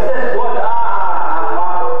God. He says, God, I'm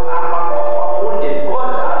wounded.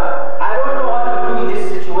 God, I don't know what to do in this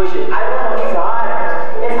situation. I don't know. It's hard.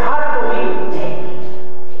 It's hard for me to take.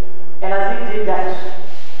 And as he did that,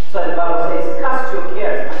 so the Bible says, cast your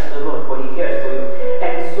cares unto the Lord, for he cares for you.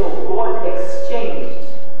 And so God exchanged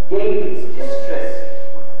David's distress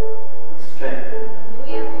with strength.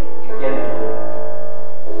 Together.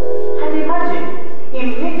 And imagine,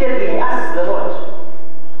 immediately he asks the Lord,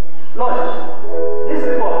 Lord, these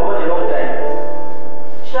people have gone a long time.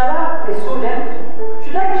 Shall I pursue them?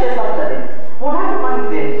 Should I chase after them? Will I find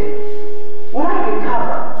them? Will I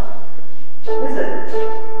recover? Listen,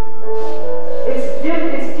 it's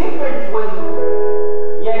different when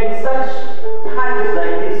you're in such times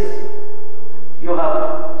like this. You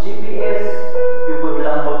have GPS, you've got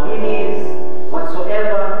Lamborghinis,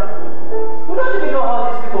 whatsoever. We don't even know how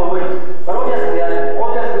these people went, but obviously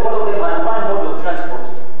all of them had one mode of transport.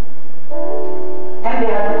 And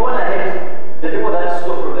they had gone ahead, the people that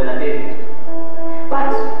stole from them and David.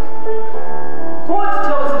 But God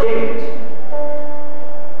tells David,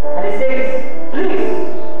 and he says, please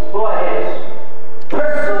go ahead,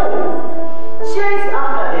 pursue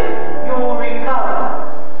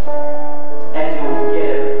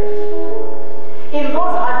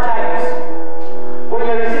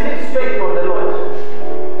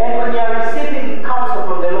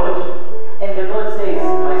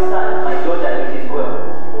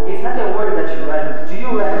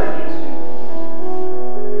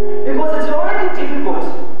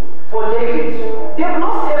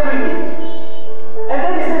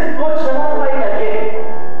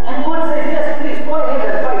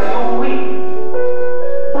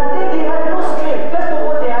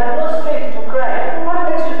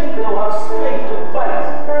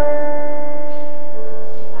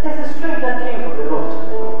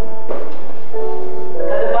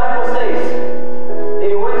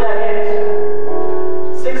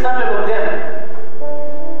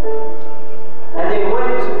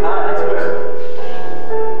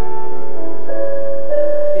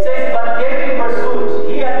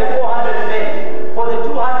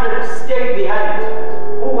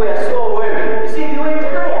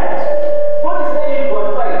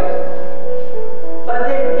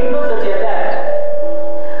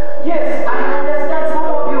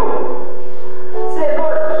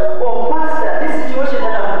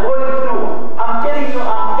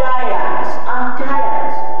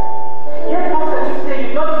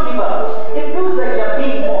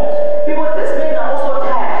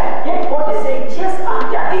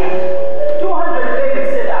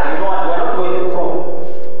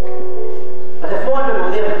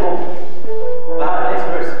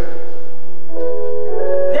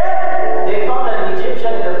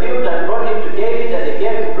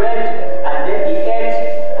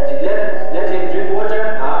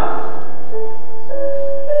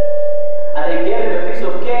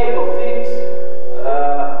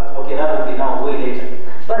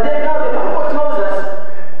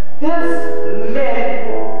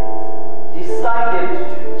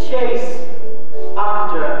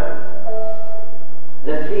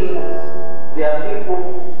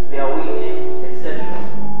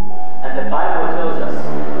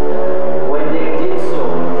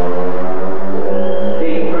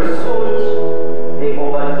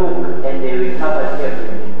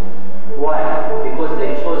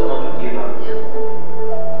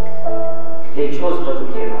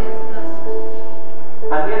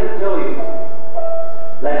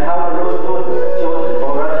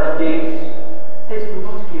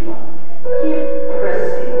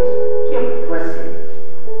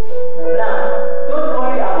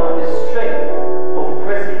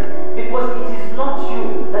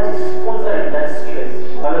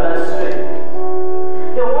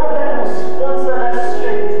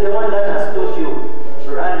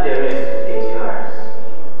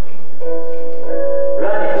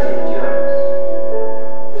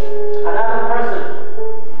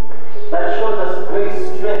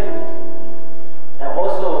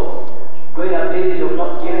lady you've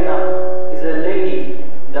not given up is a lady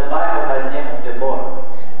in the Bible by the name of Deborah.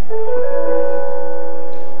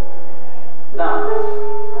 Now,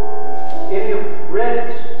 if you read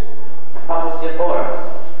about Deborah,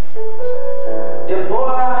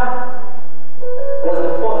 Deborah was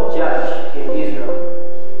the fourth judge in Israel.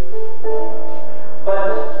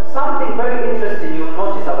 But something very interesting you'll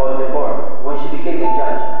notice about Deborah when she became a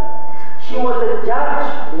judge. She was a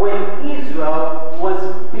judge when Israel was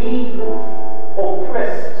being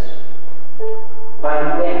oppressed by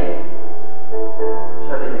the enemy,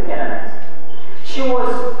 especially the Canaanites. She was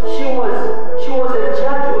a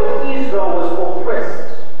judge when Israel was oppressed.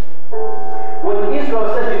 When Israel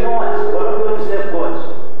said, you know what, we're not going to serve God.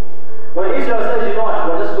 When Israel said, you know what,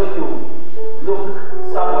 we're just going to look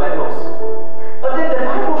somewhere else. But then the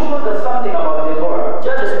Bible shows us something about Deborah.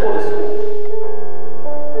 Judges 4:4.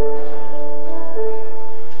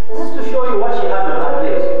 This is to show you what she had on her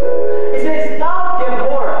plate. It says, now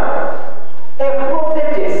Deborah, a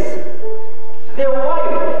prophetess, the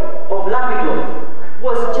wife of Lapidot,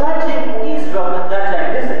 was judging Israel at that time.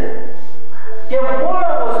 Listen,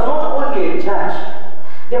 Deborah was not only a judge.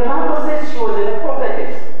 The Bible says she was a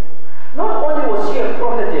prophetess. Not only was she a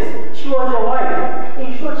prophetess, she was a wife.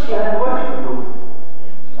 In short, she had work to do.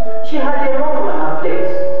 She had a role on her plate.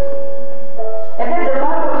 And then the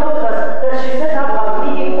Bible tells us that she set up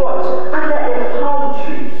her meeting pot under a palm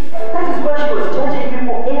tree. That is where she was judging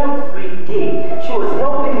people every day. She was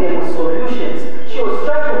helping them with solutions. She was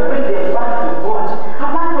trying to bring them back to God.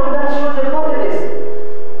 Apart from that, she was a prophetess.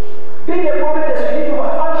 Being a prophetess, you need to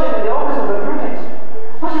function in the office of a prophet.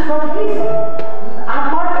 But it's not easy.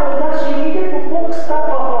 Apart from that, she needed to cook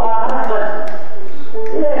supper for her husband.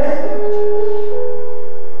 Yes.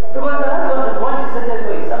 Because the husband would want a certain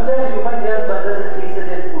way. Sometimes you find the husband doesn't eat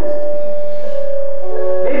certain foods.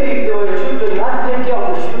 Maybe if there were children, you have to take care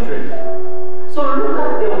of the children. So look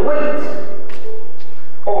at the weight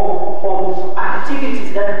of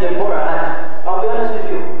activities that Deborah had. I'll be honest with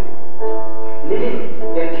you. Leading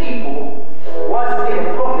the people was being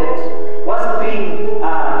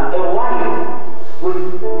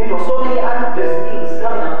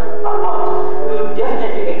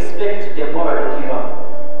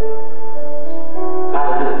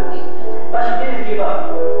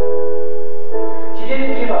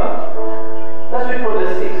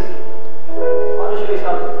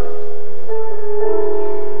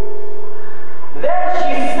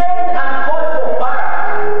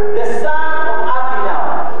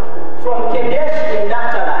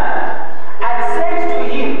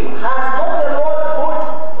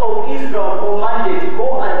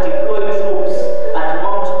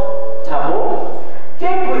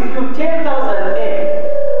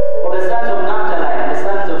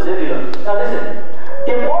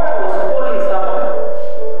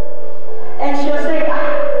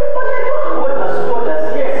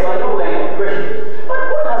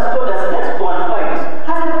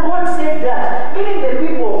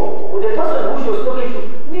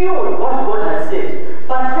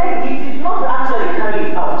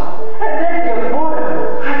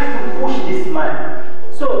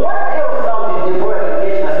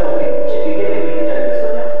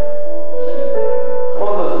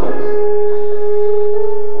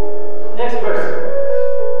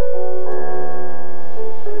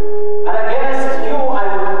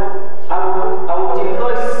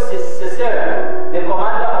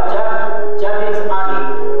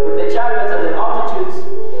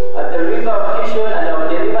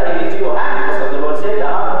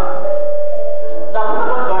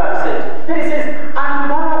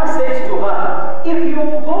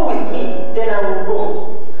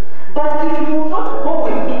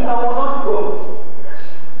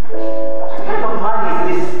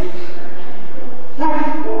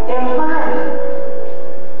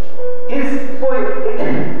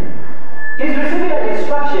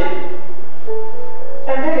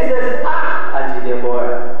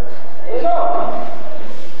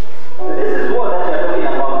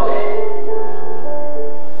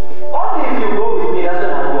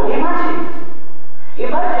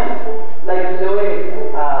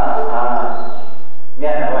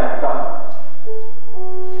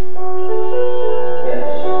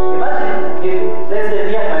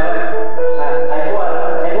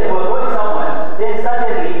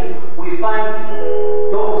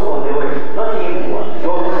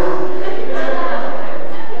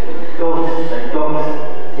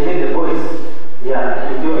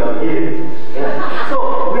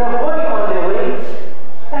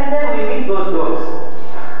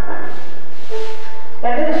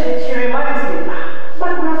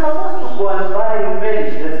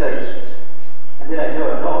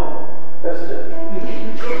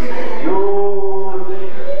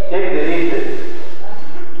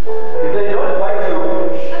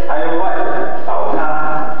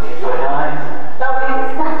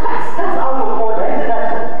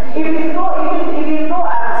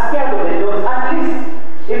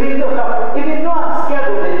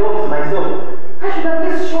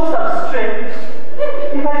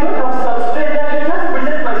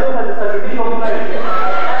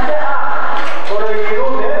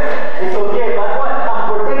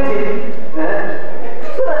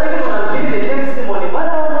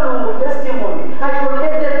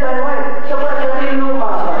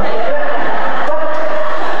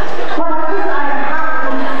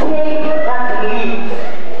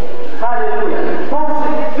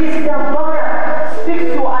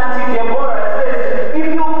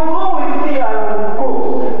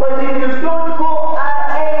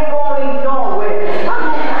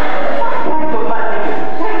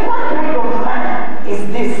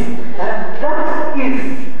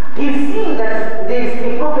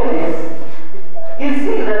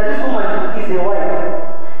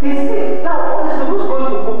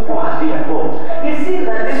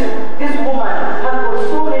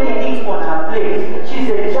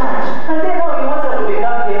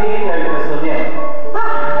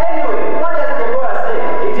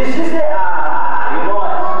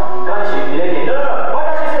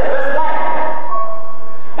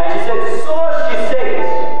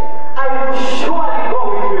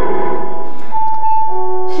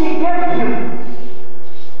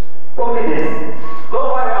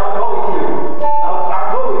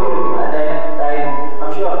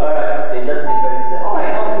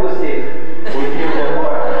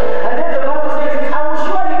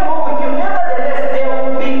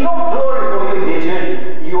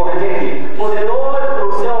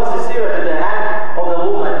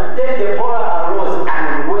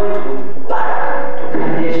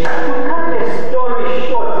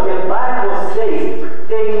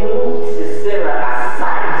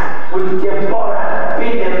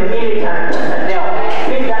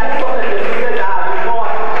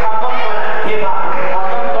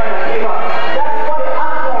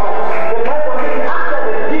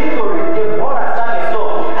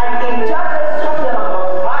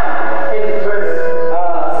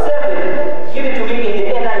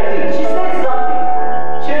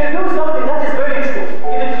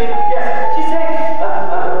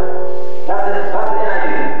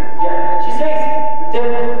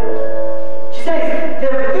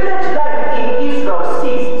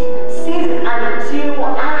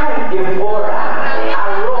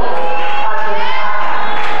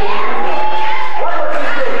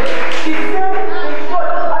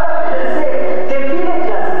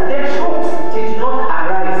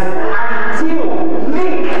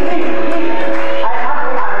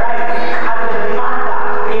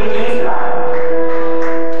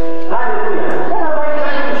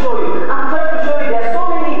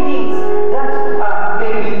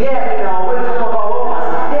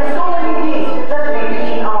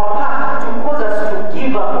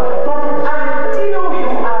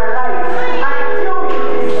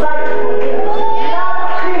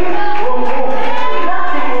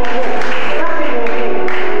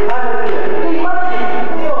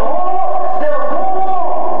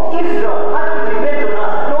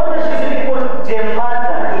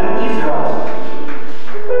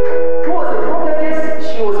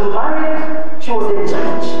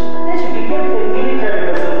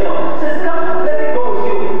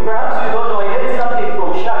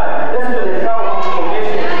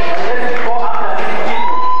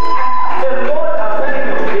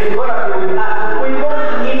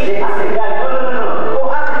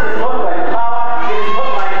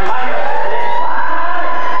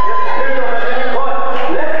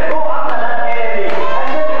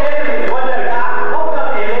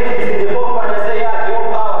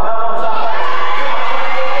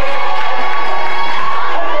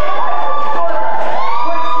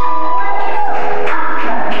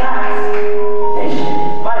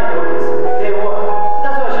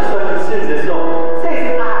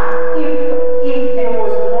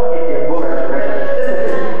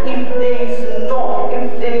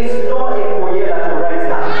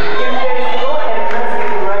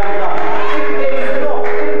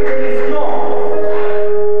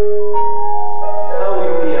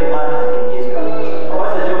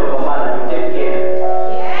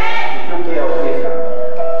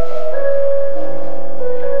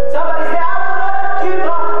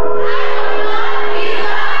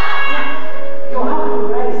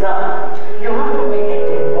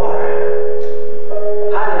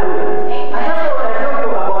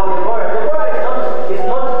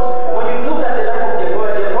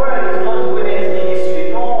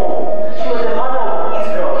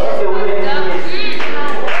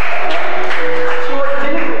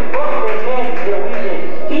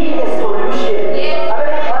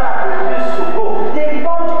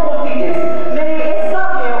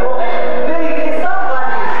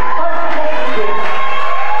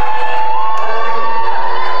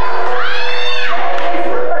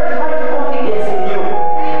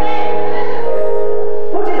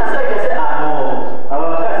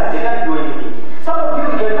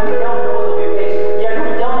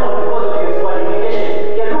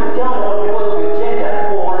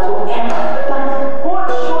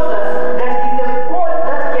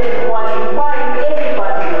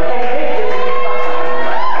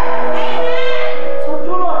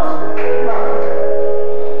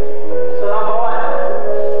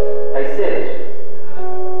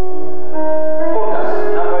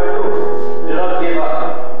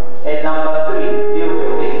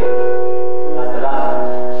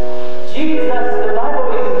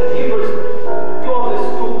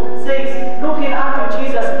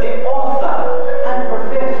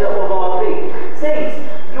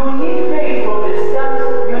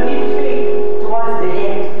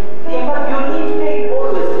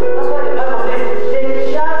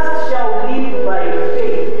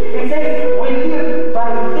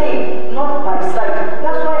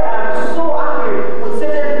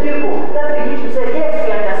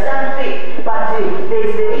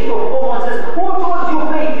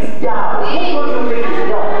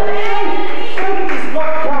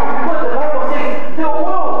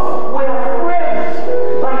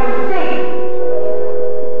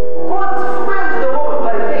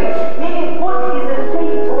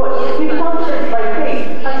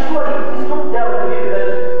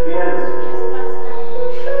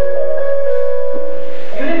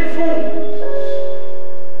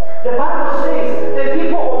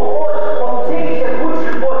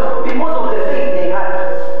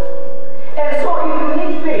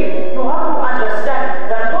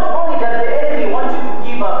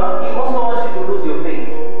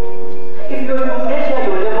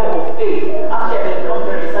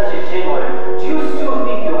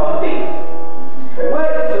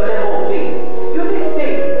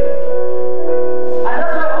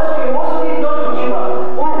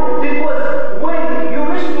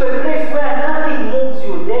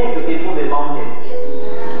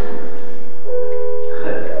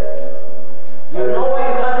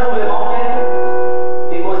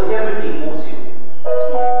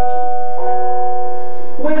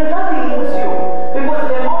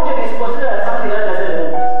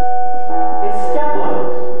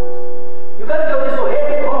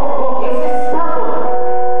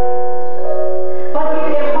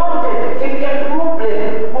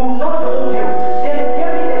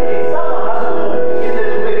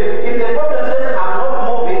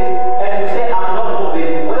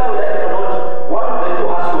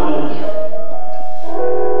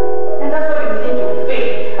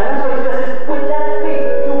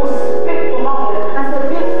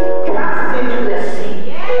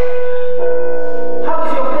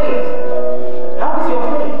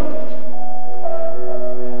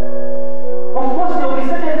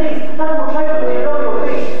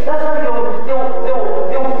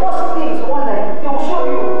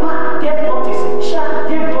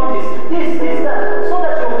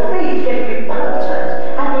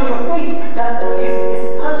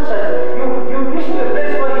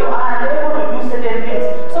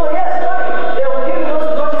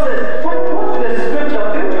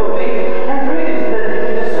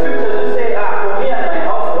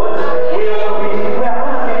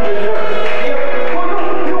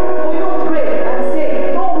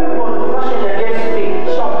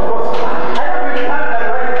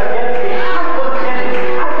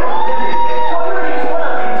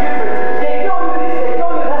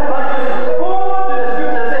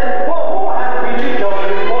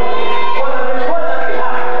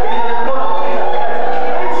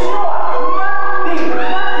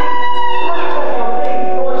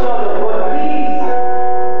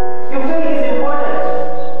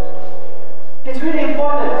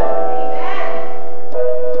important.